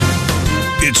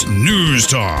It's news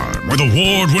time with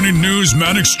award-winning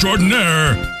newsman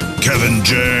extraordinaire, Kevin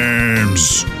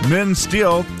James. Men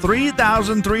steal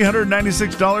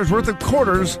 $3,396 worth of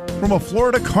quarters from a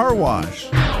Florida car wash.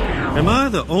 Am I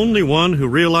the only one who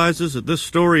realizes that this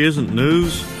story isn't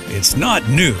news? It's not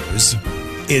news.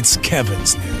 It's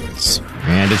Kevin's news.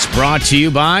 And it's brought to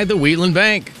you by the Wheatland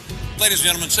Bank. Ladies and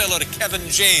gentlemen, say hello to Kevin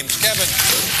James. Kevin.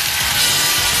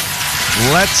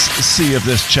 Let's see if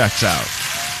this checks out.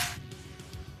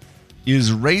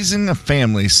 Is raising a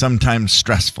family sometimes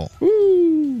stressful?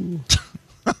 Ooh.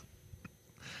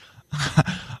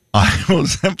 I will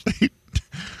simply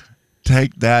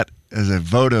take that as a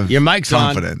vote of Your mic's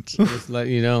confidence. On. Just let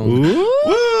you know.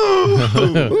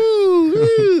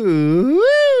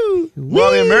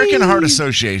 Well, the American Heart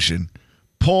Association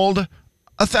polled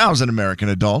 1,000 American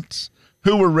adults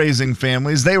who were raising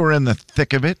families. They were in the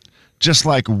thick of it, just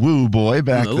like Woo Boy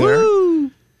back there.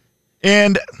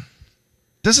 And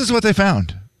this is what they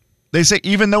found. They say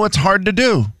even though it's hard to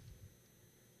do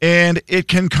and it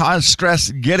can cause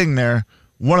stress getting there,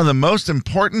 one of the most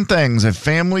important things a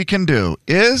family can do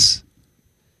is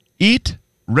eat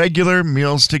regular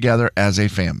meals together as a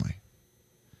family.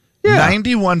 Yeah.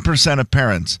 91% of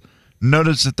parents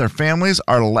notice that their families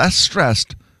are less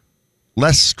stressed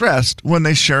when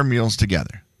they share meals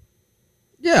together.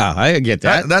 Yeah, I get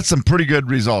that. That's some pretty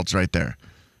good results right there.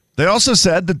 They also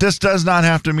said that this does not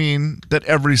have to mean that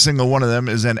every single one of them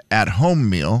is an at-home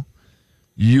meal.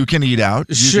 You can eat out.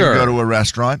 You can go to a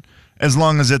restaurant as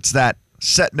long as it's that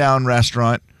sit-down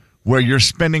restaurant where you're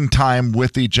spending time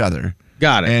with each other.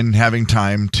 Got it. And having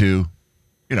time to,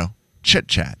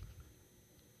 chit-chat.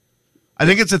 I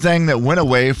think it's a thing that went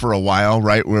away for a while,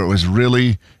 right, where it was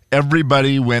really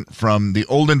everybody went from the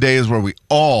olden days where we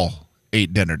all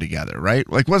ate dinner together, right?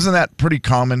 Like, wasn't that pretty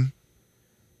common?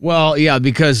 Well, yeah,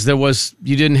 because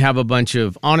you didn't have a bunch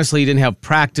of, honestly, you didn't have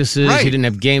practices, right. You didn't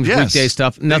have games, weekday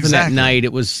stuff, nothing at night.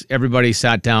 It was, everybody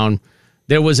sat down.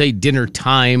 There was a dinner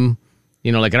time,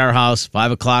 like at our house,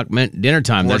 5 o'clock meant dinner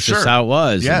time. That's just how it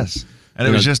was. Yes. And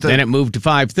it was just then it moved to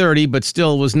 5:30, but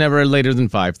still was never later than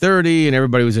 5:30, and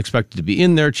everybody was expected to be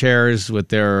in their chairs with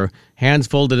their hands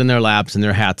folded in their laps and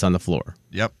their hats on the floor.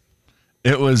 Yep.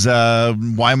 It was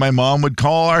why my mom would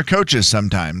call our coaches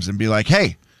sometimes and be like,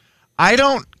 hey, I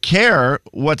don't care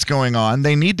what's going on.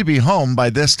 They need to be home by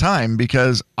this time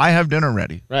because I have dinner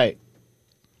ready. Right.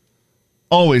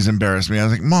 Always embarrassed me. I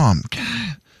was like, Mom.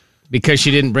 Because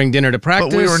she didn't bring dinner to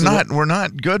practice? But we're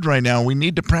not good right now. We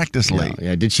need to practice late.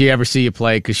 Yeah. Did she ever see you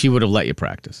play? Because she would have let you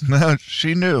practice. No,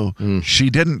 she knew. She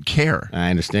didn't care. I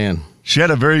understand. She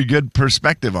had a very good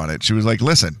perspective on it. She was like,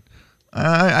 listen,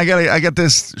 I got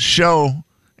this show.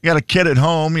 I got a kid at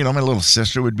home. My little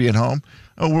sister would be at home.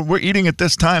 Oh, we're eating at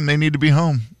this time. They need to be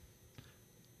home.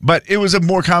 But it was a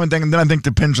more common thing. And then I think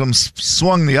the pendulum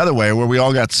swung the other way where we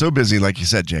all got so busy, like you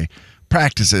said, Jay,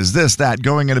 practices, this, that,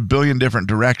 going in a billion different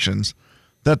directions,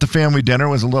 that the family dinner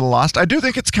was a little lost. I do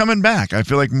think it's coming back. I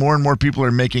feel like more and more people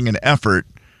are making an effort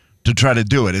to try to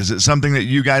do it. Is it something that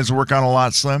you guys work on a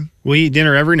lot, Slim? We eat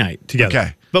dinner every night together.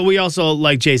 Okay. But we also,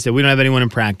 like Jay said, we don't have anyone in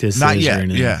practice. Not yet,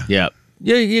 yeah. Yeah.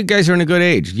 Yeah, you guys are in a good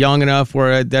age, young enough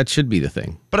where that should be the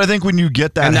thing. But I think when you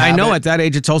get that And habit, I know at that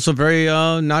age it's also very,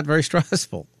 not very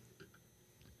stressful.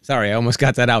 Sorry, I almost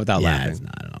got that out without laughing. Yeah, it's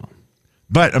not at all.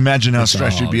 But imagine how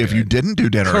stressed you'd be if you didn't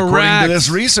do dinner. Correct. According to this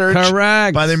research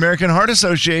Correct. by the American Heart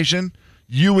Association,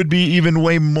 you would be even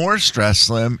way more stressed,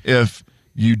 Slim, if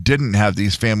you didn't have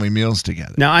these family meals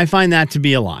together. Now, I find that to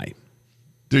be a lie.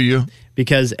 Do you?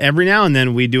 Because every now and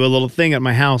then we do a little thing at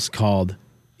my house called,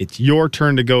 it's your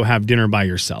turn to go have dinner by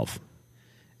yourself.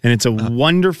 And it's a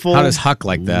wonderful... How does Huck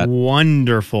like that?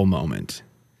 Wonderful moment.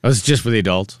 Oh, it's just for the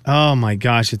adults? Oh, my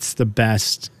gosh. It's the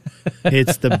best.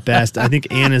 It's the best. I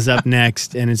think Anna's up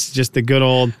next, and it's just the good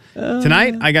old,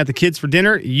 tonight, I got the kids for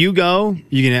dinner. You go.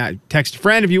 You can text a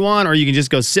friend if you want, or you can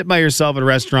just go sit by yourself at a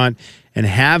restaurant and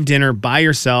have dinner by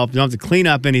yourself. You don't have to clean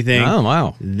up anything. Oh,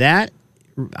 wow. That,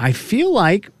 I feel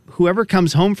like whoever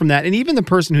comes home from that, and even the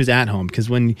person who's at home, because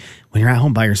when you're at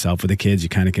home by yourself with the kids, you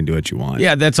kind of can do what you want.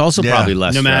 Yeah, that's also probably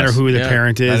less no stress. matter who the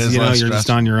parent is, you're just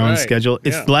on your own schedule.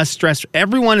 It's less stressed.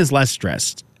 Everyone is less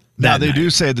stressed. Now, they do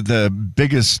say that the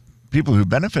biggest people who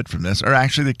benefit from this are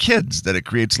actually the kids, that it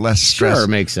creates less stress. Sure,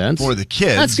 makes sense. For the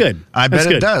kids. That's good. I bet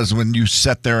it does when you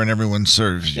sit there and everyone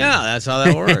serves you. Yeah, that's how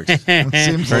that works. It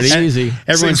seems pretty easy.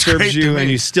 Everyone seems serves great to you, me. and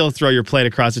you still throw your plate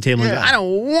across the table and go, I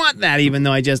don't want that, even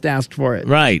though I just asked for it.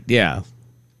 Right, yeah.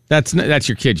 That's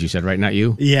your kids, you said, right? Not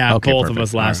you? Yeah, Okay, both perfect. of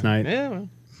us last night. Yeah, well.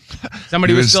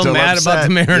 Somebody was still mad upset. about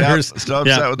the Mariners. Yep, still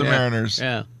upset with the Mariners.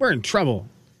 Yeah. We're in trouble.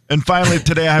 And finally,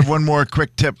 today I have one more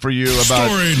quick tip for you about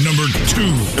Story number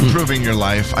 2. improving your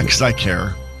life, because I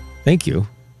care. Thank you.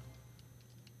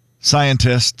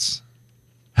 Scientists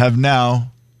have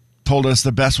now told us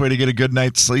the best way to get a good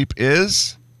night's sleep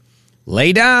is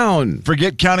Lay down.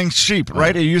 forget counting sheep,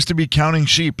 right? It used to be counting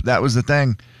sheep. That was the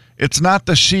thing. It's not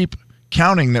the sheep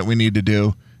counting that we need to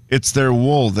do. It's their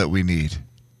wool that we need.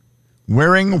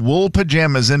 Wearing wool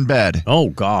pajamas in bed Oh,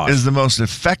 gosh. is the most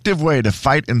effective way to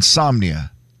fight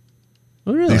insomnia.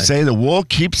 Oh, really? They say the wool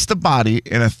keeps the body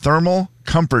in a thermal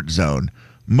comfort zone,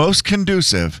 most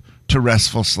conducive to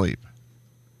restful sleep.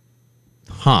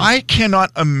 Huh. I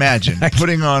cannot imagine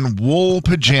putting on wool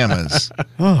pajamas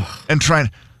and trying.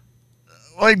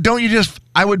 Like, don't you just?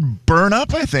 I would burn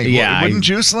up. I think. Yeah, Wouldn't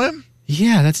you, Slim?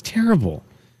 Yeah, that's terrible.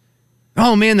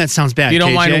 Oh, man, that sounds bad. you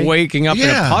don't KJ. mind waking up in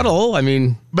Yeah. a puddle? I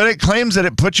mean, But it claims that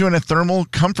it puts you in a thermal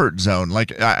comfort zone.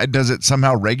 Like, does it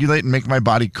somehow regulate and make my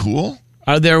body cool?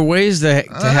 are there ways to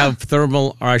have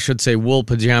thermal, or I should say wool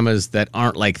pajamas that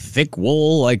aren't like thick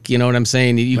wool? Like, you know what I'm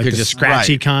saying? You Like could the just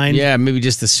scratchy Right. kind. Yeah, maybe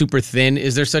just the super thin.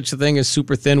 Is there such a thing as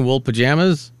super thin wool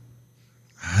pajamas?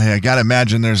 I gotta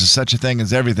imagine there's such a thing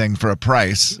as everything for a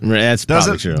price. That's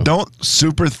probably true. Don't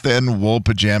super thin wool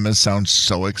pajamas sound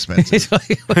so expensive?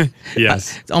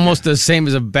 Yes. It's almost the same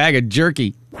as a bag of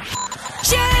jerky.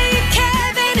 Jay,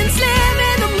 Kevin, and Slim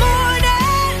in the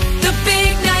morning. The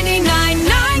big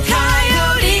 99.9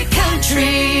 Coyote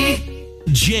Country.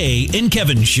 Jay and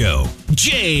Kevin Show.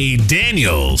 Jay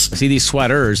Daniels. See these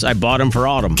sweaters? I bought them for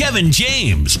autumn. Kevin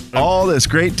James. All this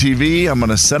great TV, I'm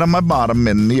gonna set on my bottom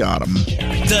in the autumn.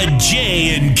 The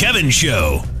Jay and Kevin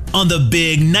Show on the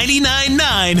big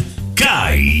 99.9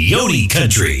 Coyote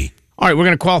Country. All right, we're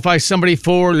going to qualify somebody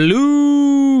for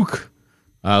Luke.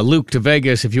 Luke to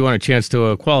Vegas, if you want a chance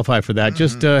to qualify for that.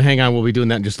 Just hang on. We'll be doing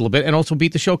that in just a little bit. And also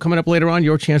Beat the Show coming up later on.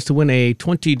 Your chance to win a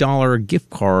 $20 gift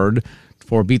card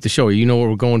for Beat the Show. You know where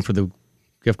we're going for the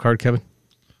gift card, Kevin?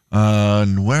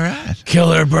 Where at?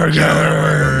 Killer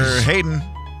Burgers. Hayden.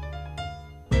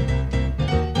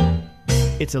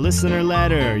 It's a listener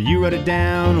letter. You wrote it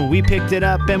down. We picked it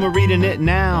up and we're reading it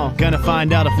now. Gonna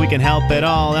find out if we can help at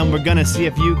all. And we're gonna see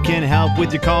if you can help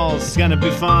with your calls. It's gonna be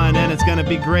fun and it's gonna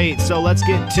be great. So let's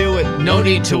get to it. No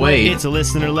need to wait. It's a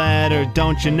listener letter,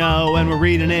 don't you know? And we're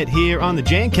reading it here on the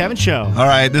Jay and Kevin Show. All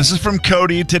right, this is from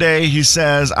Cody today. He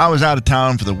says, I was out of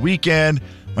town for the weekend.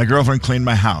 My girlfriend cleaned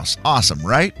my house. Awesome,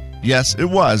 right? Yes, it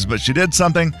was, but she did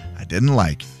something I didn't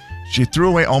like. She threw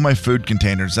away all my food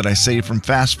containers that I saved from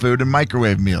fast food and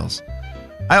microwave meals.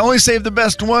 I only saved the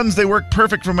best ones. They work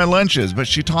perfect for my lunches, but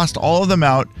she tossed all of them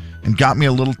out and got me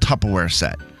a little Tupperware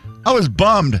set. I was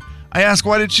bummed. I asked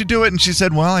why did she do it, and she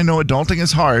said, well, I know adulting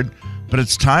is hard, but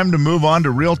it's time to move on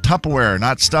to real Tupperware,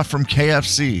 not stuff from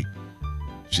KFC.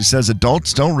 She says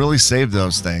adults don't really save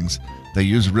those things. They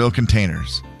use real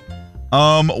containers.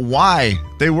 Why?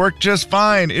 They work just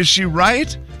fine. Is she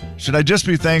right? Should I just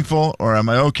be thankful, or am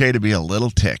I okay to be a little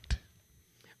ticked?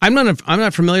 I'm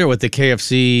not familiar with the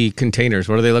KFC containers.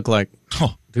 What do they look like?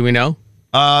 Oh. Do we know?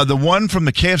 The one from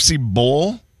the KFC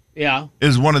bowl Yeah.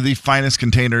 is one of the finest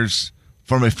containers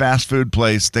from a fast food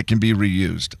place that can be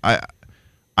reused. I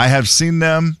have seen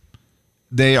them.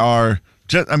 They are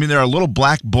they're a little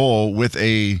black bowl with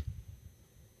a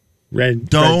Red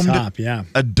domed top, yeah.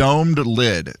 a domed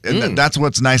lid, and that's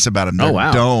what's nice about them. They're Oh,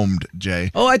 wow. domed,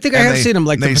 Jay. Oh, I think I And have seen them.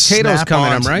 Like the they potatoes snap come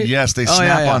in on- them, right? Yes, they Oh,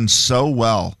 snap yeah, yeah. on so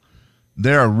well.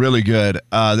 They are really good.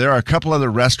 There are a couple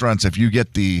other restaurants, if you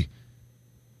get the,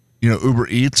 Uber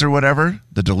Eats or whatever,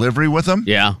 the delivery with them,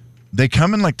 Yeah. they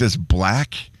come in like this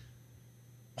black,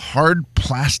 hard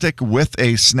plastic with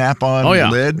a snap-on Oh, yeah.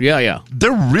 lid. Yeah, yeah.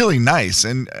 They're really nice,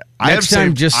 and I have Next time,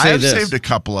 saved, just I say have this. saved a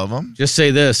couple of them. Just say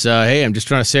this. Hey, I'm just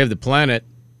trying to save the planet.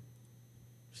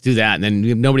 Just do that, and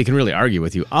then nobody can really argue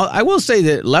with you. I will say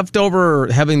that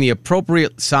leftover, having the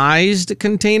appropriate sized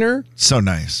container So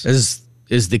nice.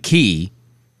 is the key.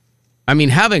 I mean,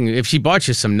 if she bought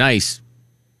you some nice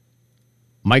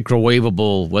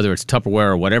microwavable, whether it's Tupperware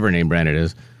or whatever name brand it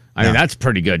is, I mean, that's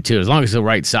pretty good too, as long as it's the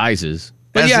right sizes.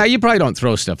 But As yeah, a- you probably don't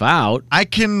throw stuff out. I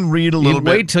can read a You little bit.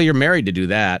 wait till you're married to do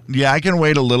that. Yeah, I can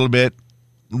wait a little bit.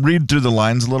 Read through the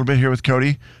lines a little bit here with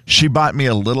Cody. She bought me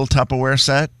a little Tupperware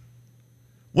set.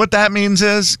 What that means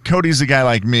is Cody's a guy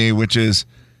like me, which is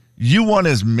you want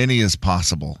as many as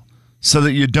possible so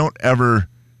that you don't ever,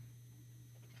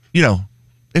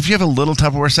 if you have a little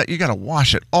Tupperware set, you got to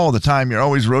wash it all the time. You're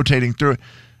always rotating through it.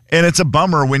 And it's a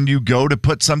bummer when you go to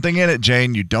put something in it,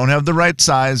 Jane, you don't have the right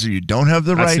size or you don't have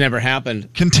the That's right never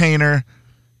happened. container.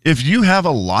 If you have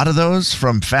a lot of those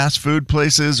from fast food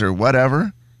places or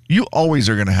whatever, you always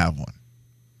are going to have one.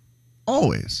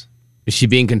 Always. Is she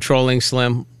being controlling,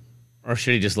 Slim? Or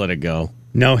should he just let it go?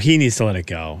 No, he needs to let it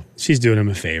go. She's doing him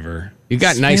a favor. You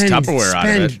got nice Tupperware out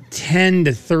of it. Spend $10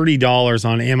 to $30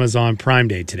 on Amazon Prime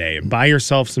Day today and buy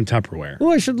yourself some Tupperware.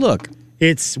 Oh, I should look.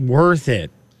 It's worth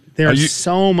it. They're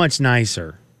so much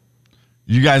nicer.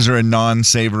 You guys are a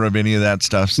non-saver of any of that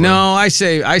stuff? So. No, I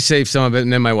save some of it,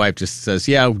 and then my wife just says,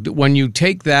 yeah, when you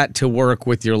take that to work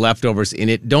with your leftovers in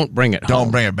it, don't bring it home.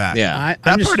 Don't bring it back. Yeah.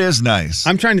 That part is nice.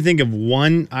 I'm trying to think of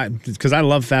one, because I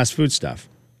love fast food stuff.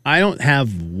 I don't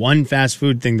have one fast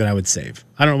food thing that I would save.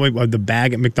 I don't know, the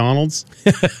bag at McDonald's?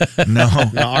 No.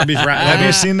 The Arby's wrapper. Have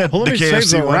you seen the let me save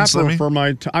KFC the one, wrapper Slimmy? for my,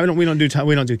 we don't do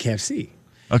KFC.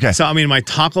 Okay. So, I mean, my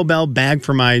Taco Bell bag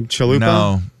for my chalupa.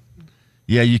 No.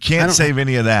 Yeah, you can't save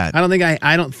any of that. I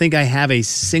don't think I have a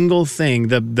single thing.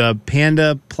 The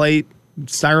Panda plate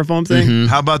styrofoam thing.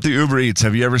 How about the Uber Eats?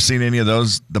 Have you ever seen any of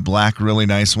those? The black, really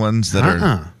nice ones that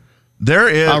are. There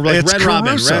is. Like it's Red Robin.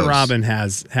 Caruso's. Red Robin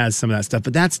has some of that stuff,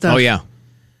 but that stuff. Oh, yeah.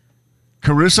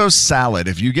 Caruso's salad.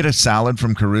 If you get a salad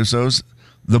from Caruso's,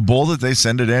 the bowl that they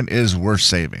send it in is worth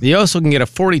saving. You also can get a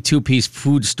 42-piece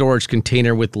food storage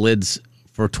container with lids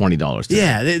for $20. today.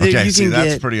 Yeah, Okay, you can see,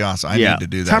 that's get pretty awesome. I Yeah. need to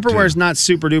do that. Tupperware's too. not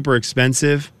super duper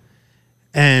expensive,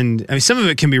 and I mean some of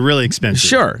it can be really expensive.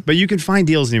 Sure. but you can find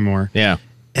deals anymore. Yeah.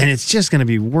 And it's just going to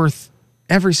be worth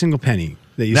every single penny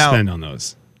that you Now- spend on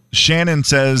those. Shannon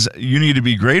says you need to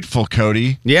be grateful,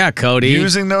 Cody. Yeah, Cody.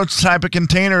 Using those type of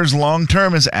containers long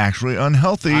term is actually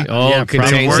unhealthy. Oh, Yeah, it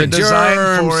contains They the weren't designed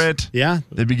germs. for it. Yeah.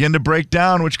 They begin to break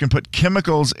down, which can put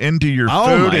chemicals into your Oh,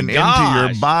 food my and into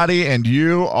gosh. your body, and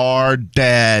you are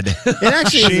dead. It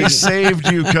actually She is.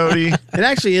 saved you, Cody. It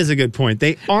actually is a good point.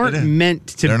 They aren't meant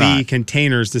to They're be not.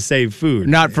 containers to save food.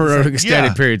 Not for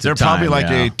extended periods they're of time. probably like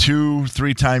yeah. a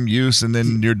 2-3 time use, and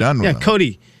then you're done with Yeah, them.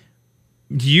 Cody,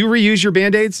 do you reuse your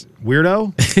Band-Aids,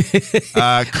 weirdo?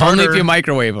 Only Carter if you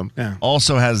microwave them.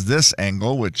 also has this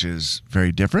angle, which is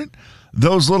very different.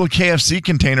 Those little KFC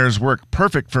containers work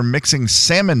perfect for mixing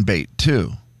salmon bait,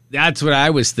 too. That's what I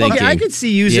was thinking. Okay, I could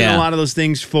see using Yeah. a lot of those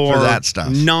things for that stuff.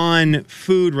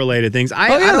 non-food related things. I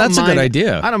Oh, yeah, don't that's a good mind-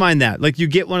 idea. I don't mind that. Like you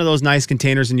get one of those nice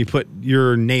containers and you put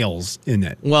your nails in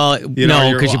it. Well, You know, no,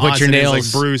 your because you put your odds and ends,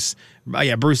 nails. Like Bruce.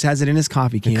 Yeah, Bruce has it in his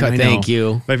coffee can. I know. Thank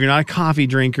you. But if you're not a coffee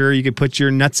drinker, you could put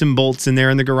your nuts and bolts in there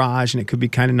in the garage, and it could be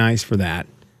kind of nice for that.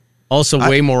 Also,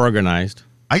 way more organized.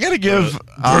 I got to give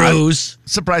Bruce.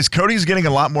 surprised Cody's getting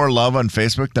a lot more love on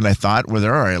Facebook than I thought, where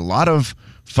there are a lot of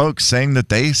folks saying that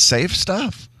they save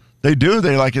stuff. They do.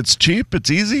 They're like, it's cheap, it's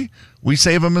easy. We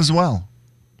save them as well.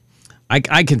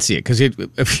 I can see it because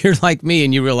if you're like me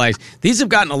and you realize these have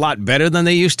gotten a lot better than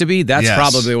they used to be, that's Yes.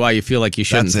 probably why you feel like you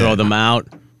shouldn't That's throw it. them out.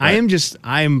 I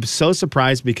am so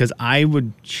surprised because I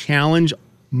would challenge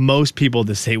most people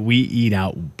to say we eat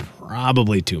out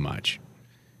probably too much.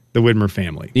 The Widmer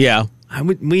family. Yeah.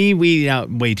 We eat out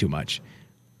way too much.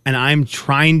 And I'm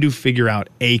trying to figure out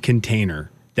a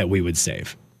container that we would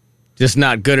save. Just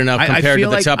not good enough compared to the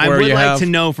like I Tupperware would you like have. to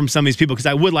know from some of these people because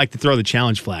I would like to throw the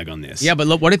challenge flag on this. Yeah, but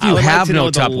look, what if I you would like have to no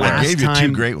know the Tupperware? last I gave you two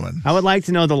time- great ones. I would like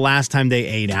to know the last time they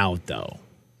ate out, though.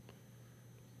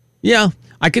 Yeah,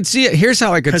 I could see it. Here's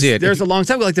how I could Because see it. there's a long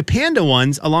time ago, like the Panda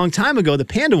ones, a long time ago, the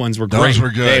Panda ones were great. Those were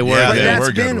good. They were Yeah, good. they That's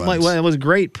were good been, ones. like, well, it was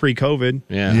great pre-COVID.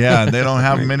 yeah. Yeah, they don't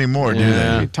have them anymore, do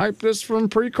Yeah. they? Type this from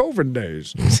pre-COVID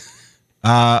days.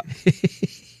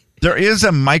 There is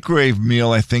a microwave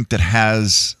meal, I think, that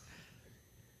has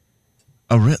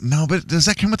no, but does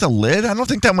that come with a lid? I don't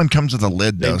think that one comes with a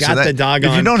lid, though. They got So the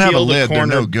doggone if you don't have a peel the lid, they're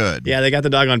corner- no good. Yeah, they got the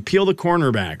doggone peel the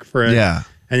corner back for it. Yeah.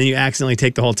 And then you accidentally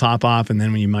take the whole top off, and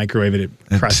then when you microwave it,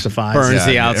 it crustifies. Burns Yeah,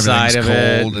 the outside of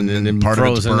everything's it, cold and and then part of it's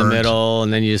frozen in the burnt. middle,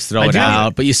 and then you just throw it do-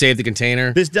 out. But you save the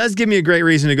container. This does give me a great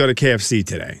reason to go to KFC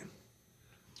today.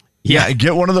 Yeah,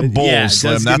 get one of the bowls, Yeah, it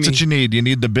Slim. does give That's me- what you need. You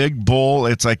need the big bowl.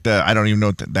 It's like I don't even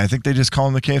know I think they just call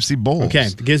them the KFC bowls. Okay,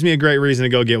 it gives me a great reason to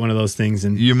go get one of those things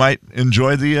and You might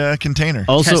enjoy the container.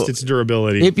 Also, test its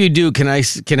durability. if you do, can I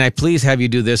please have you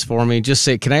do this for me? Just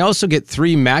say, can I also get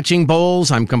 3 matching bowls?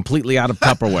 I'm completely out of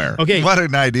Tupperware. Okay, What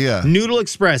an idea. Noodle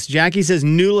Express. Jackie says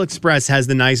Noodle Express has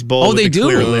the nice bowl. Oh, with they the do?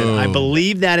 clear lid. I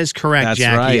believe that is correct, That's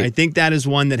Jackie. right. I think that is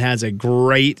one that has a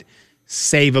great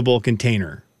savable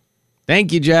container.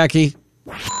 Thank you, Jackie. Jay,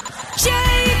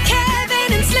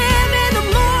 Kevin, and Slim in the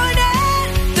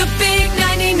morning. The big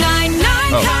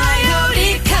 99.9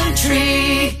 Coyote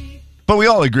Country. But we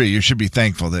all agree you should be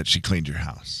thankful that she cleaned your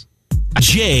house.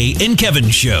 Jay and Kevin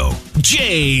Show.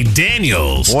 Jay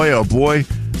Daniels. Boy, oh boy.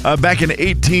 Back in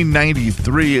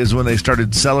 1893 is when they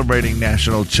started celebrating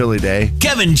National Chili Day.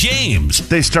 Kevin James.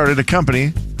 They started a company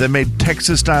that made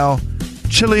Texas-style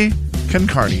chili con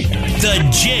carne. The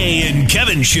Jay and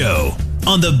Kevin Show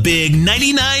on the big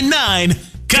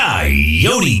 99.9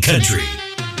 Coyote Country.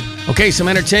 Okay, some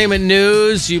entertainment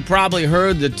news. You probably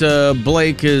heard that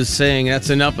Blake is saying that's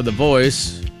enough of The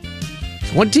Voice.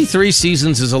 23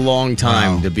 seasons is a long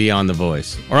time to be on The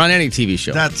Voice or on any TV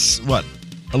show. That's what,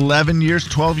 11 years,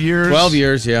 12 years? 12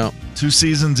 years, yeah. 2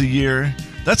 seasons a year.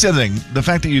 That's the other thing. The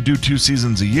fact that you do 2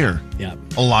 seasons a year. Yeah.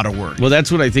 A lot of work. Well, that's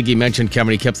what I think he mentioned,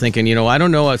 Kevin. He kept thinking, I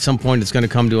don't know, at some point it's going to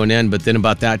come to an end, but then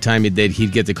about that time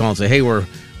he'd get the call and say, hey, we're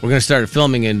going to start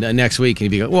filming in next week. And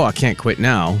he'd be like, well, I can't quit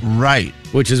now. Right.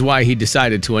 Which is why he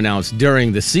decided to announce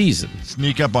during the season.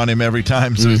 Sneak up on him every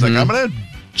time. So he's like, I'm going to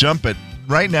jump it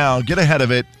right now, get ahead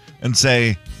of it, and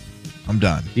say, I'm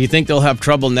done. Do you think they'll have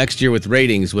trouble next year with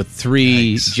ratings with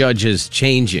 3 judges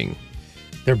changing?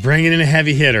 They're bringing in a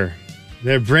heavy hitter.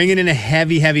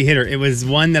 Heavy hitter. It was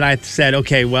one that I said,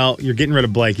 okay, well, you're getting rid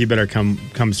of Blake. You better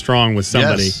come strong with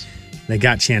somebody. Yes. They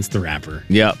got Chance the Rapper.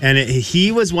 Yep. And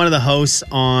he was one of the hosts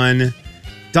on,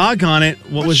 doggone it,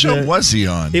 What show was he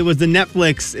on? It was the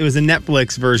Netflix. It was a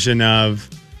Netflix version of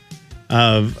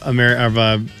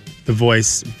The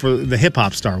Voice for the hip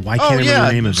hop star. Why can't I remember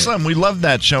the name of it? Slim, we loved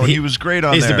that show, and he was great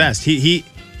on He's there. the best. He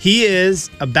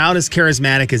is about as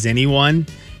charismatic as anyone.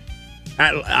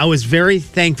 I was very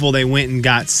thankful they went and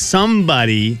got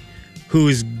somebody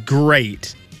who's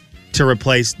great to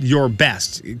replace your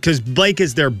best, because Blake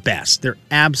is their best, their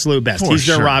absolute best. For He's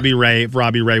their sure. Robbie Ray if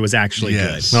Robbie Ray was actually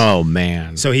good. Oh,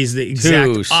 man. So he's the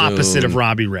exact Too opposite of soon.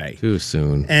 Robbie Ray. Too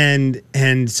soon.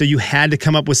 And so you had to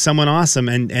come up with someone awesome,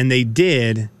 and they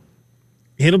did.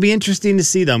 It'll be interesting to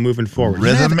see, though, moving forward.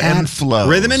 Rhythm and Flow.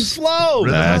 Rhythm and Flow.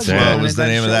 Rhythm and Flow was the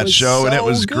name of that show, and it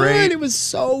was great. It was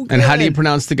so good. And how do you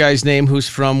pronounce the guy's name who's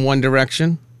from One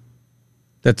Direction?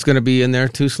 That's going to be in there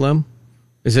too, Slim?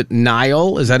 Is it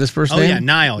Niall? Is that his first name? Oh, yeah,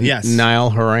 Niall, yes. Niall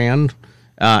Horan.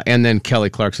 And then Kelly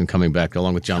Clarkson coming back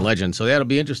along with John Legend. So that'll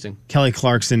be interesting. Kelly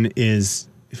Clarkson is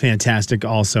fantastic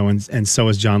also, and so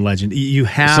is John Legend. You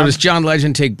have... So does John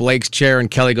Legend take Blake's chair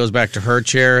and Kelly goes back to her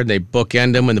chair and they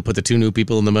bookend them and they put the 2 new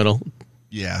people in the middle?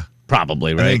 Yeah.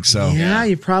 Probably, right? I think so. Yeah,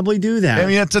 you probably do that. I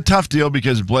mean, it's a tough deal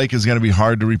because Blake is going to be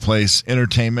hard to replace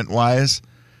entertainment-wise.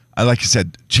 Like you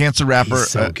said, Chance the Rapper, He's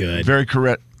so good. very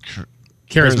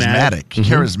charismatic.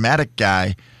 Charismatic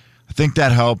guy. I think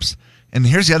that helps. And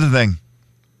here's the other thing.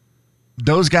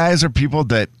 Those guys are people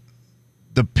that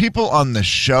the people on the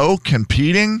show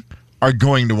competing are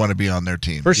going to want to be on their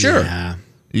team. For sure. Yeah.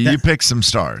 You pick some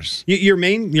stars. Your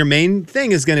main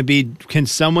thing is going to be, can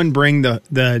someone bring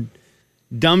the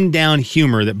dumbed down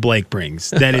humor that Blake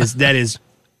brings? That is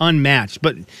unmatched.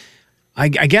 But I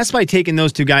guess by taking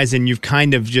those 2 guys in, you've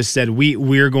kind of just said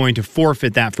we're going to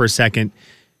forfeit that for a second,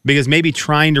 because maybe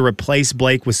trying to replace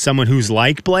Blake with someone who's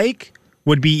like Blake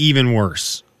would be even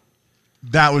worse.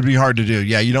 That would be hard to do.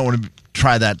 Yeah, you don't want to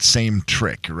try that same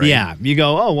trick, right? Yeah, you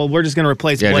go, oh well, we're just going to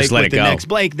replace Blake just let with it the go. next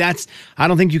Blake. I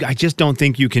just don't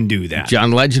think you can do that.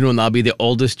 John Legend will now be the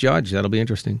oldest judge. That'll be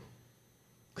interesting.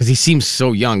 Because he seems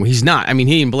so young. He's not. I mean,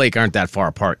 he and Blake aren't that far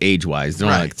apart age-wise. They're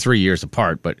only like 3 years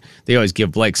apart, but they always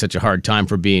give Blake such a hard time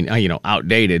for being,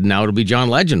 outdated. Now it'll be John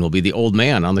Legend will be the old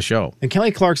man on the show. And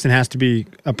Kelly Clarkson has to be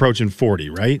approaching 40,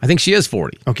 right? I think she is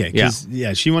 40. Okay,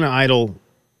 yeah, she went to Idol.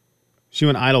 She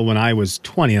went Idol when I was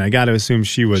 20, and I got to assume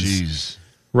she was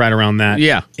right around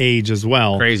that age as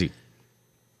well. Crazy.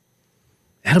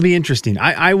 That'll be interesting.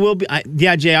 I will be.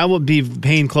 Jay, I will be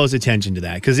paying close attention to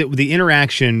that, because the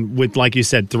interaction with, like you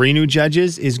said, 3 new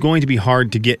judges is going to be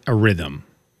hard to get a rhythm.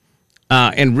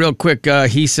 And real quick,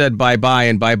 he said bye-bye,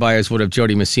 and bye-bye is one of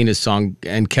Jody Messina's song.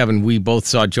 And Kevin, we both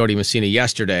saw Jody Messina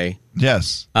yesterday.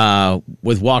 Yes.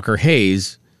 With Walker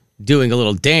Hayes doing a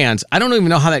little dance. I don't even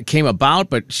know how that came about,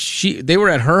 but they were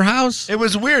at her house. It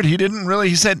was weird. He didn't really.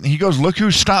 He goes, look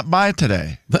who stopped by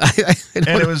today.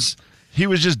 He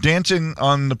was just dancing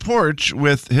on the porch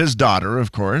with his daughter,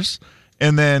 of course.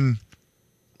 And then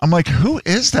I'm like, who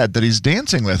is that he's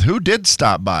dancing with? Who did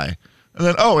stop by? And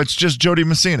then, it's just Jody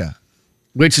Messina.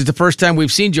 Which is the first time we've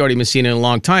seen Jody Messina in a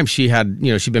long time. She had,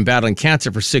 she'd been battling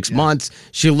cancer for 6 months.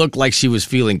 She looked like she was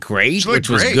feeling great, which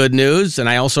was good news. And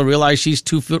I also realized she's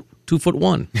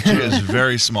 2'1". She is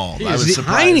very small. I was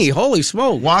surprised. Tiny, holy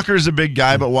smoke. Walker's a big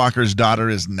guy, but Walker's daughter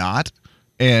is not.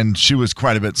 And she was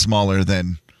quite a bit smaller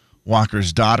than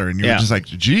Walker's daughter. And you're just like,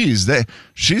 geez,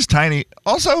 she's tiny.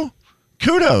 Also,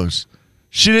 kudos.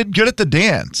 She did good at the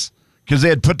dance, because they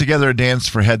had put together a dance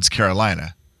for Heads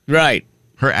Carolina. Right.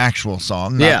 Her actual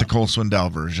song, not the Cole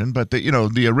Swindell version, but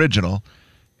the original.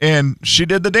 And she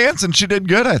did the dance, and she did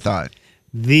good, I thought.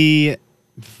 The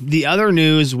other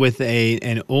news with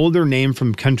an older name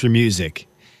from country music,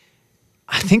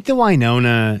 I think the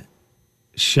Winona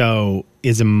show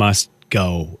is a must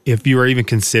go if you are even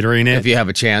considering it. If you have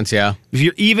a chance, yeah. If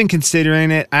you're even considering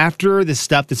it after the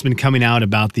stuff that's been coming out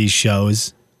about these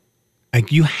shows,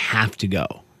 like you have to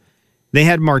go. They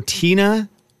had Martina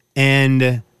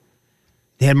and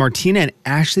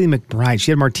Ashley McBride.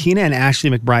 She had Martina and Ashley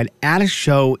McBride at a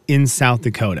show in South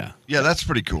Dakota. Yeah, that's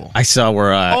pretty cool. I saw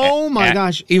where. Oh my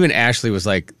gosh! Even Ashley was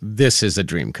like, "This is a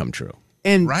dream come true."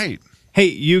 And Right. hey,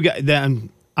 you guys, I'm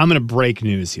going to break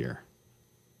news here.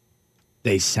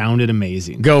 They sounded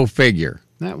amazing. Go figure.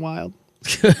 Isn't that wild?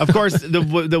 Of course,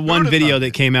 the one video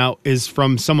that came out is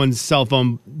from someone's cell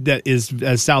phone that is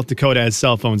as South Dakota as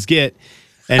cell phones get.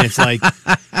 And it's like,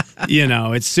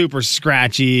 it's super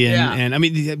scratchy. And I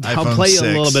mean, I'll iPhone play 6. a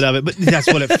little bit of it, but that's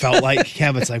what it felt like.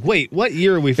 Kevin's like, wait, what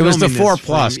year are we It filming was the this 4 from?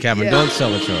 Plus, Kevin. Yeah. Don't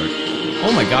sell it short.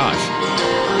 Oh my gosh.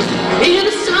 In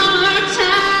the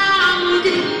summertime, we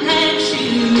didn't have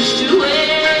shoes to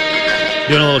wear.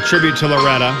 Doing a little tribute to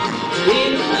Loretta.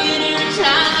 In the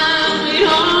wintertime, we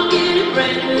all get a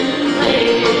brand new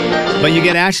pair. But you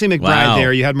get Ashley McBride Wow.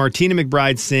 there. You had Martina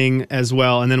McBride sing as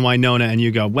well, and then Winona, and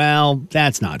you go, well,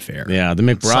 that's not fair. Yeah, the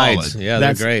McBrides. Solid. Yeah,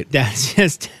 that's they're great. That's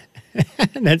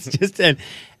just an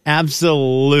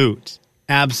absolute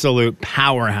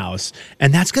powerhouse,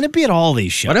 and that's going to be at all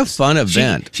these shows. What a fun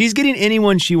event. She's getting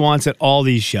anyone she wants at all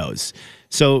these shows.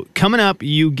 So coming up,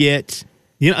 you get,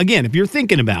 again, if you're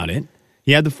thinking about it,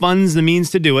 you have the funds, the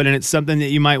means to do it, and it's something that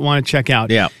you might want to check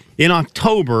out. Yeah. In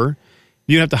October,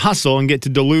 you have to hustle and get to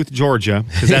Duluth, Georgia,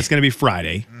 because that's going to be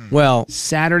Friday. Well,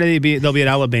 Saturday, they'll be at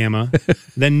Alabama.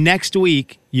 Then next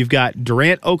week, you've got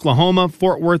Durant, Oklahoma,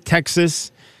 Fort Worth,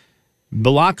 Texas,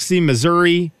 Biloxi,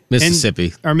 Missouri.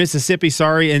 Mississippi. Mississippi,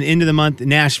 sorry. And into the month,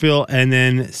 Nashville, and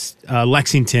then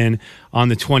Lexington on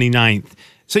the 29th.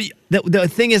 So the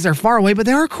thing is, they're far away, but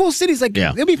they are cool cities. Like,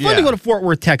 Yeah. it'd be fun to Yeah. go to Fort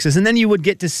Worth, Texas. And then you would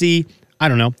get to see, I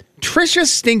don't know, Trisha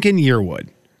Stinkin' Yearwood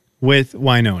with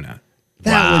Winona.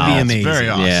 That would be That's amazing. very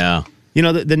awesome. yeah.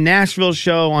 The Nashville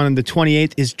show on the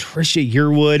 28th is Trisha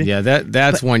Yearwood. Yeah,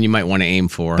 that's one you might want to aim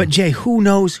for. But Jay, who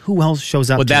knows who else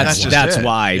shows up? Well, to that that's one? just it.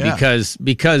 why, Yeah.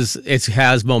 because it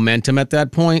has momentum at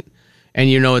that point, and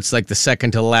it's like the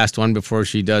second to the last one before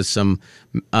she does some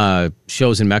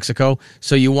shows in Mexico.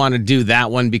 So you want to do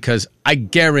that one because I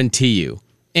guarantee you,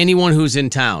 anyone who's in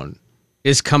town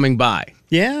is coming by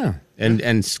Yeah.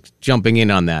 and jumping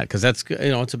in on that because that's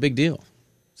it's a big deal.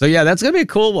 So yeah, that's gonna be a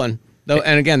cool one. Though,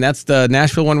 and again, that's the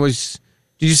Nashville one was.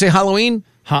 Did you say Halloween?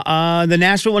 The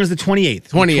Nashville one is the 28th.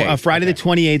 28th, Friday the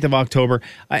 28th of October.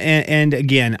 And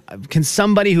again, can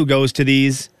somebody who goes to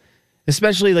these,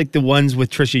 especially like the ones with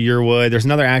Trisha Yearwood, there's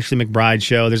another Ashley McBride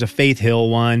show, there's a Faith Hill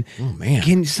one. Oh man,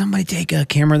 Can somebody take a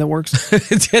camera that works?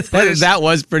 that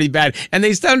was pretty bad, and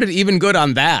they sounded even good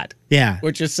on that. Yeah.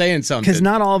 Which is saying something. Because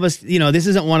not all of us, this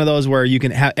isn't one of those where you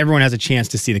can have everyone has a chance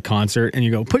to see the concert and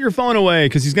you go, put your phone away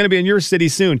because he's going to be in your city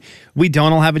soon. We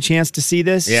don't all have a chance to see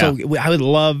this. Yeah. So I would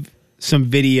love some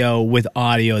video with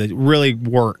audio that really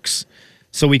works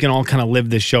so we can all kind of live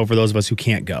this show for those of us who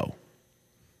can't go.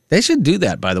 They should do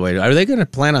that, by the way. Are they going to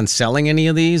plan on selling any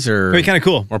of these, or It'd be kind of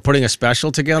cool. or putting a special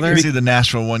together? I can see the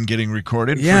Nashville one getting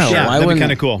recorded. for Yeah, sure. Yeah, why that'd be wouldn't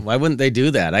kinda cool. Why wouldn't they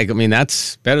do that? I mean,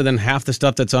 that's better than half the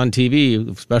stuff that's on TV,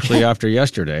 especially after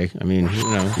yesterday. I mean,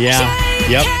 Yeah.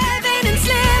 Jay, Yep. Kevin, and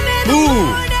Slim in the Ooh.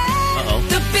 morning.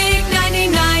 The big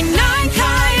 99.9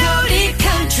 Coyote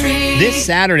Country. This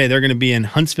Saturday, they're going to be in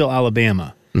Huntsville,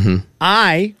 Alabama.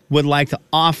 I would like to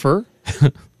offer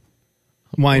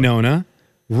Winona,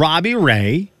 Robbie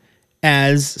Ray,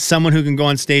 as someone who can go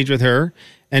on stage with her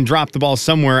and drop the ball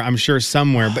somewhere, I'm sure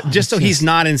somewhere, but just so he's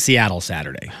not in Seattle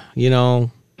Saturday.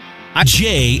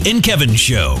 Jay and Kevin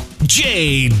Show.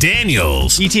 Jay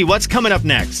Daniels. E.T., what's coming up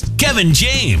next? Kevin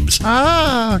James.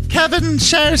 Kevin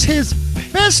shares his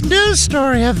best news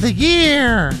story of the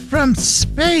year from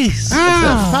space. The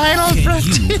final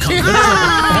frontier.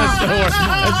 That's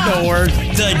the worst.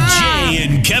 The Jay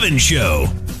and Kevin Show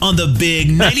on the Big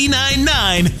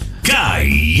 99.9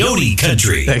 Coyote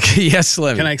Country. Yes,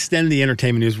 Slim. Can I extend the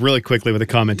entertainment news really quickly with a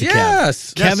comment to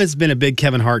Yes. Kev? Kevin's been a big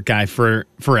Kevin Hart guy for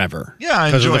forever. Yeah, I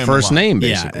Because enjoy of the him a first lot. name,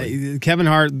 basically. Yeah, Kevin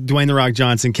Hart, Dwayne The Rock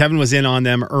Johnson. Kevin was in on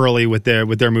them early with their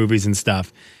movies and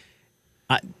stuff.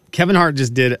 Kevin Hart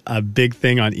just did a big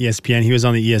thing on ESPN. He was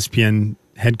on the ESPN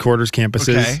headquarters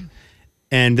campuses. Okay.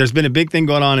 And there's been a big thing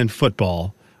going on in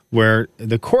football where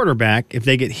the quarterback, if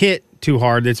they get hit too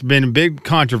hard, it's been a big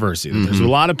controversy. There's a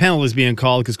lot of penalties being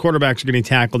called because quarterbacks are getting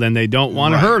tackled and they don't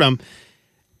want to hurt them.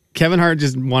 Kevin Hart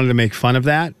just wanted to make fun of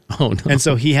that. Oh, no. And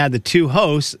so he had the two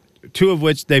hosts, two of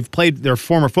which they've played, they're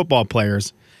former football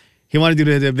players. He wanted to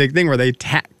do the big thing where they,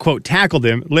 quote, tackled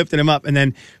him, lifted him up, and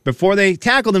then before they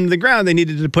tackled him to the ground, they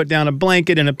needed to put down a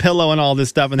blanket and a pillow and all this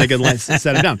stuff, and they could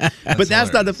set it down. But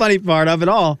that's not the funny part of it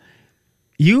all.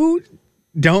 You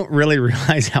don't really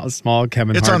realize how small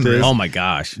Kevin Hart is. Oh, my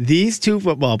gosh. These two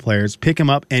football players pick him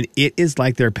up, and it is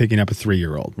like they're picking up a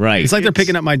 3-year-old. Right. It's like they're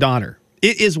picking up my daughter.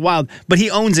 It is wild, but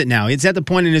he owns it now. It's at the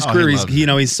point in his career, he's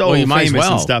so famous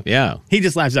and stuff. Yeah. He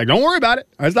just laughs. He's like, don't worry about it.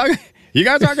 You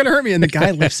guys aren't going to hurt me. And the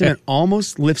guy lifts him and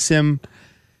almost lifts him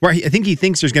where I think he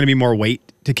thinks there's going to be more weight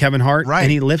to Kevin Hart. Right.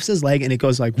 And he lifts his leg and it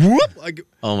goes like, whoop, like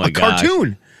Oh my a gosh.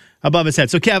 cartoon above his head.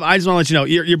 So, Kev, I just want to let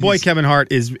you know, your boy Kevin Hart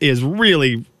is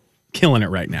really killing it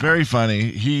right now. Very funny.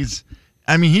 He's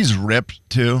ripped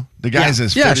too. The guy's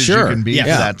as fit as you can be for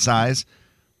that size.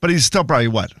 But he's still probably,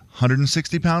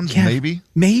 160 pounds, maybe?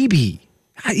 Maybe.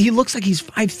 He looks like he's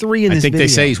 5'3" in I this think video. they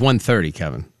say he's 130,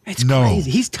 Kevin. It's crazy.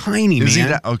 He's tiny, man. Is he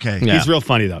that? Okay. Yeah. He's real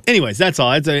funny, though. Anyways, that's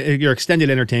all. It's your extended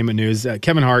entertainment news.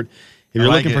 Kevin Hart, if you're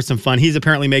looking for some fun, he's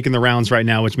apparently making the rounds right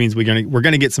now, which means we're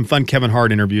gonna get some fun Kevin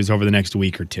Hart interviews over the next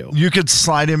week or two. You could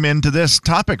slide him into this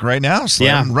topic right now, Slim.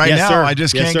 Yeah. Right Yes, now, sir. I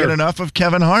just Yes, can't sir. get enough of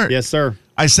Kevin Hart. Yes, sir.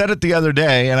 I said it the other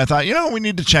day, and I thought, we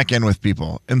need to check in with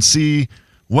people and see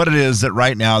what it is that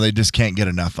right now they just can't get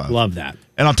enough of. Love that.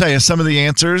 And I'll tell you some of the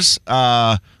answers.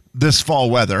 This fall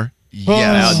weather. Now,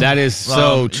 Yes. that is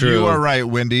so true. You are right,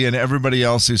 Wendy, and everybody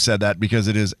else who said that, because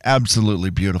it is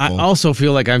absolutely beautiful. I also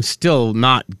feel like I'm still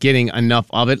not getting enough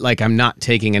of it. Like I'm not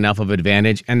taking enough of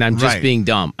advantage, and I'm just being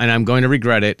dumb, and I'm going to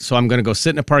regret it. So I'm going to go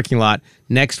sit in a parking lot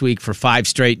next week for 5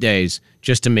 straight days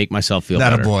just to make myself feel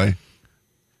That better. a boy.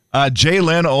 Jay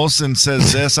Lynn Olson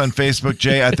says this on Facebook.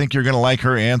 Jay, I think you're going to like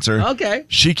her answer. Okay.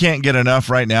 She can't get enough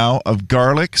right now of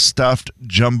garlic stuffed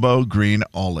jumbo green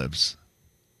olives.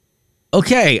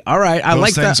 Okay, all right. I Those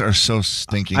like things that. are so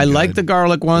stinking I good. like the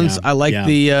garlic ones. Yeah, I like yeah.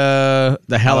 the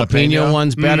jalapeno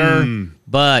ones better,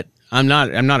 but I'm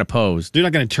not opposed. You're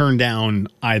not going to turn down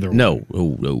either one. No.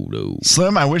 No.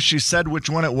 Slim, I wish you said which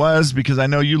one it was, because I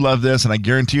know you love this, and I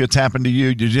guarantee you it's happened to you.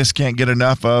 You just can't get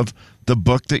enough of the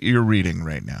book that you're reading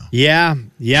right now. Yeah,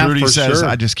 Trudy for says, sure.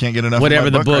 I just can't get enough Whatever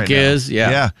of my the book right now. is, yeah.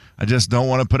 Yeah, I just don't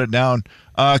want to put it down.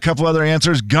 A couple other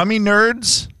answers. Gummy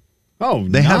Nerds. Oh,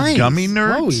 They have nice. gummy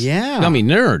nerds? Oh, yeah. Gummy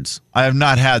nerds. I have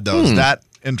not had those. That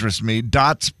interests me.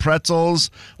 Dots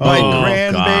Pretzels. My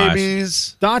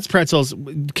grandbabies. Dots Pretzels.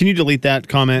 Can you delete that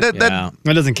comment? That- Yeah.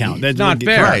 That doesn't count. That's not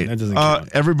fair. Right. That doesn't count.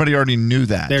 Everybody already knew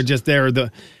that.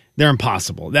 They're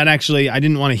impossible. That actually, I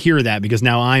didn't want to hear that because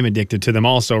now I'm addicted to them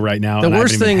also right now. The and I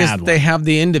worst haven't even thing is had they one. have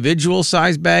the individual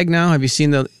size bag now. Have you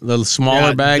seen the little smaller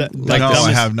Yeah, bag? the- like no, the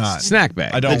I have not. snack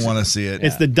bag. I don't want to see it.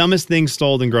 It's the dumbest thing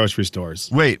sold in grocery stores.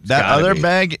 Wait, that gotta other be.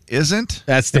 bag isn't?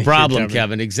 That's the Thank you, problem, Kevin.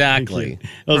 Kevin. Exactly.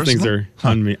 Those things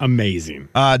Personal? are amazing.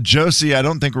 Josie, I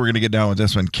don't think we're going to get down with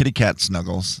this one. Kitty cat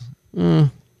snuggles.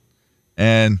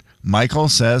 And Michael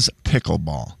says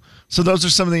pickleball. So those are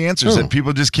some of the answers that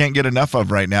people just can't get enough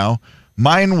of right now.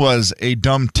 Mine was a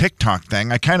dumb TikTok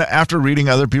thing. I kind of, after reading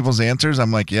other people's answers,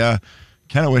 I'm like, yeah,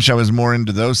 kind of wish I was more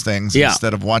into those things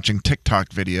instead of watching TikTok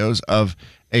videos of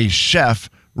a chef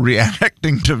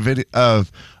reacting to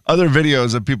other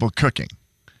videos of people cooking.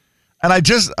 And I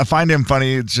find him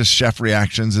funny. It's just Chef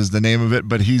Reactions is the name of it,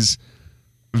 but he's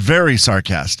very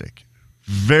sarcastic,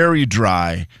 very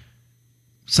dry,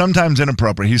 sometimes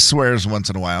inappropriate. He swears once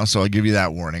in a while, so I'll give you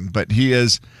that warning. But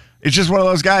it's just one of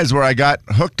those guys where I got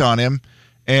hooked on him,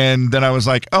 and then I was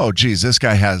like, oh, geez, this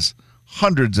guy has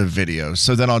hundreds of videos.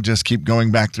 So then I'll just keep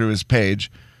going back through his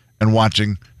page and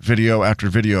watching video after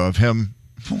video of him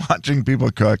watching people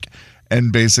cook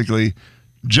and basically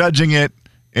judging it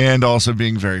and also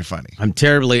being very funny. I'm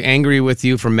terribly angry with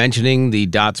you for mentioning the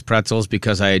Dots Pretzels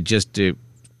because I had just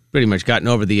pretty much gotten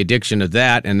over the addiction of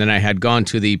that. And then I had gone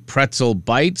to the Pretzel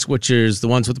Bites, which is the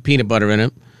ones with the peanut butter in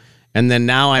it. And then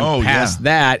now I'm past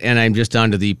that, and I'm just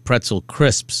on to the Pretzel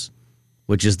Crisps,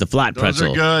 which is the flat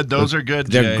pretzel. Those are good.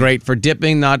 They're Jay. great for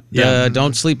dipping.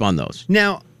 Don't sleep on those.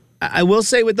 Now, I will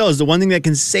say with those, the one thing that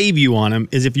can save you on them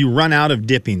is if you run out of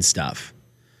dipping stuff,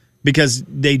 because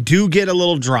they do get a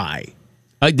little dry.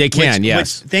 They can,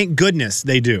 yes. Which, thank goodness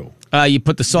they do. You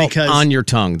put the salt on your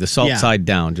tongue, the salt Yeah. side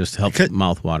down, just to help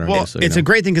mouth water. Well, it's a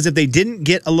great thing because if they didn't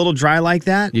get a little dry like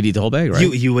that, you'd eat the whole bag, right?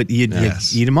 You'd eat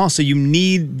them all. So you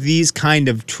need these kind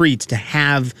of treats to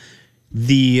have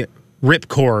the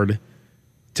ripcord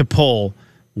to pull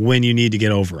when you need to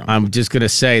get over them. I'm just going to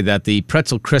say that the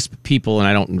Pretzel Crisp people, and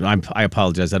I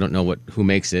apologize, I don't know who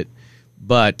makes it,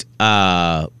 but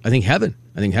I think Heaven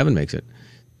makes it.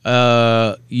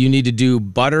 You need to do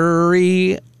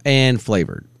buttery and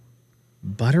flavored.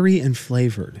 Buttery and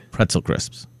flavored Pretzel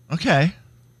Crisps. Okay.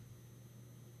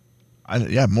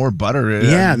 More butter.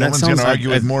 Yeah, no that one's sounds gonna like- argue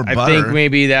with more I butter. think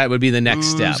maybe that would be the next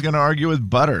step. Who's going to argue with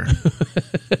butter?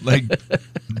 Like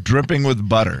dripping with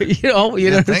butter. You know what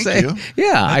I'm thank saying? you.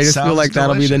 Yeah, That I just feel sounds like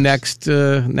that'll be the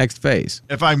delicious. next phase.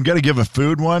 If I'm going to give a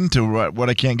food one to what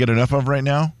I can't get enough of right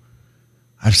now,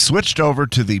 I've switched over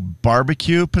to the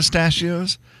barbecue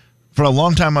pistachios. For a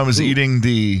long time, I was eating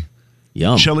the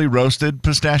Yum. chili roasted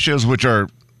pistachios, which are,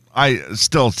 I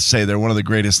still say they're one of the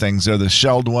greatest things. They're the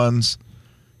shelled ones,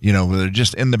 where they're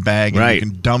just in the bag and Right. you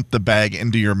can dump the bag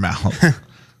into your mouth.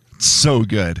 It's so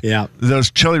good. Yeah.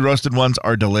 Those chili roasted ones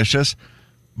are delicious.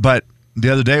 But the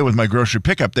other day with my grocery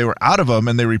pickup, they were out of them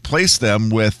and they replaced them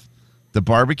with the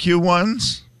barbecue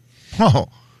ones. Oh,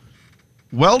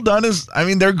 well done.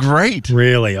 They're great.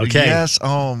 Really? Okay. Yes.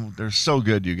 Oh, they're so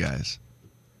good, you guys.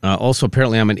 Also,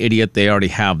 apparently, I'm an idiot. They already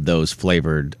have those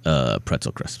flavored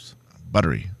pretzel crisps.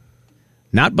 Buttery.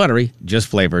 Not buttery, just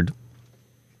flavored.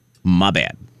 My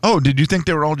bad. Oh, did you think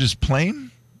they were all just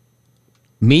plain?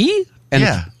 Me?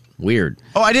 Yeah. Weird.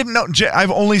 Oh, I didn't know.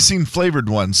 I've only seen flavored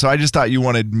ones, so I just thought you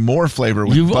wanted more flavor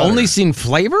with You've butter. only seen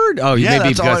flavored? Oh, Yeah, maybe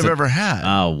that's all because I've ever had.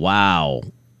 Oh, wow.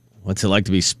 What's it like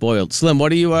to be spoiled? Slim, what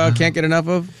do you can't get enough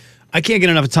of? I can't get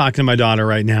enough of talking to my daughter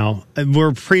right now.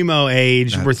 We're primo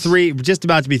age. We're just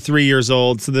about to be 3 years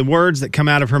old. So the words that come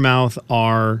out of her mouth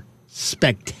are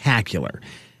spectacular.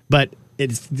 But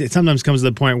it sometimes comes to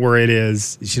the point where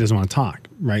she doesn't want to talk,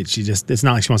 right? It's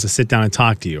not like she wants to sit down and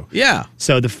talk to you. Yeah.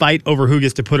 So the fight over who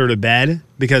gets to put her to bed,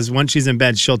 because once she's in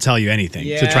bed, she'll tell you anything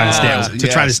to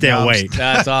try to stay awake.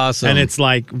 That's awesome. And it's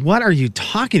like, what are you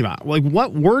talking about? Like,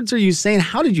 what words are you saying?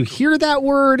 How did you hear that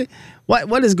word?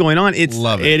 What is going on?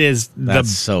 Love it. It is That's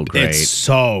so great. It's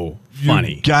so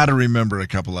funny. Got to remember a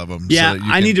couple of them. Yeah, so that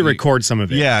you I need to can- record some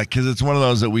of it. Yeah, because it's one of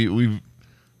those that we've.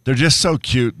 They're just so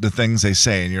cute, the things they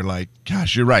say, and you're like,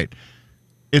 gosh, you're right.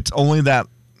 It's only that,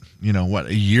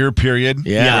 a year period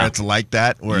where it's like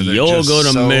that, where they're You're just gonna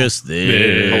so miss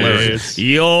this. hilarious.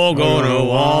 You're gonna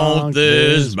want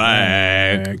this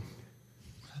back.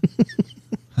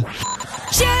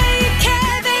 Jay,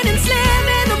 Kevin, and Slim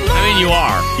in the morning. I mean, you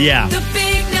are. Yeah. The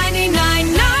big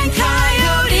 99.9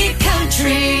 Coyote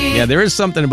Country. Yeah, there is something about